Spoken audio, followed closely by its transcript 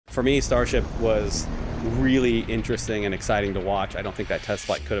For me, Starship was really interesting and exciting to watch. I don't think that test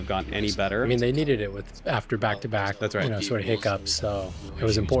flight could have gone any better. I mean, they needed it after back-to-back, That's right. sort of hiccups. So it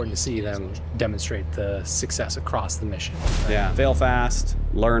was important to see them demonstrate the success across the mission. Yeah, fail fast,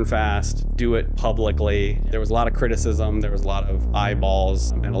 learn fast, do it publicly. There was a lot of criticism, there was a lot of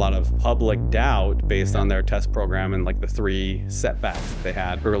eyeballs, and a lot of public doubt based on their test program and like the 3 setbacks that they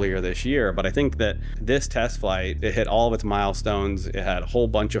had earlier this year. But I think that this test flight, it hit all of its milestones. It had a whole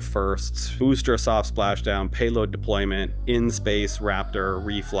bunch of firsts: booster soft splashdown, payload deployment, in-space Raptor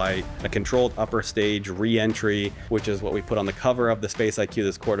reflight, a controlled upper stage re-entry, which is what we put on the cover of the Space IQ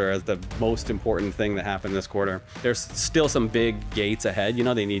this quarter as the most important thing that happened this quarter. There's still some big gates ahead. You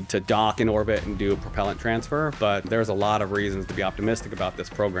know, they need to dock in orbit and do propellant transfer, but there's a lot of reasons to be optimistic about this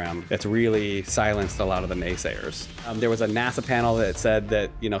program. It's really silenced a lot of the naysayers. There was a NASA panel that said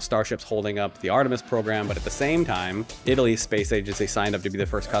that, you know, Starship's holding up the Artemis program, but at the same time, Italy's space agency signed up to be the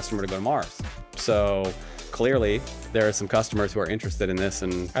first customer to go to Mars. So clearly there are some customers who are interested in this,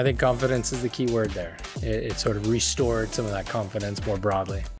 and I think confidence is the key word there. It sort of restored some of that confidence more broadly.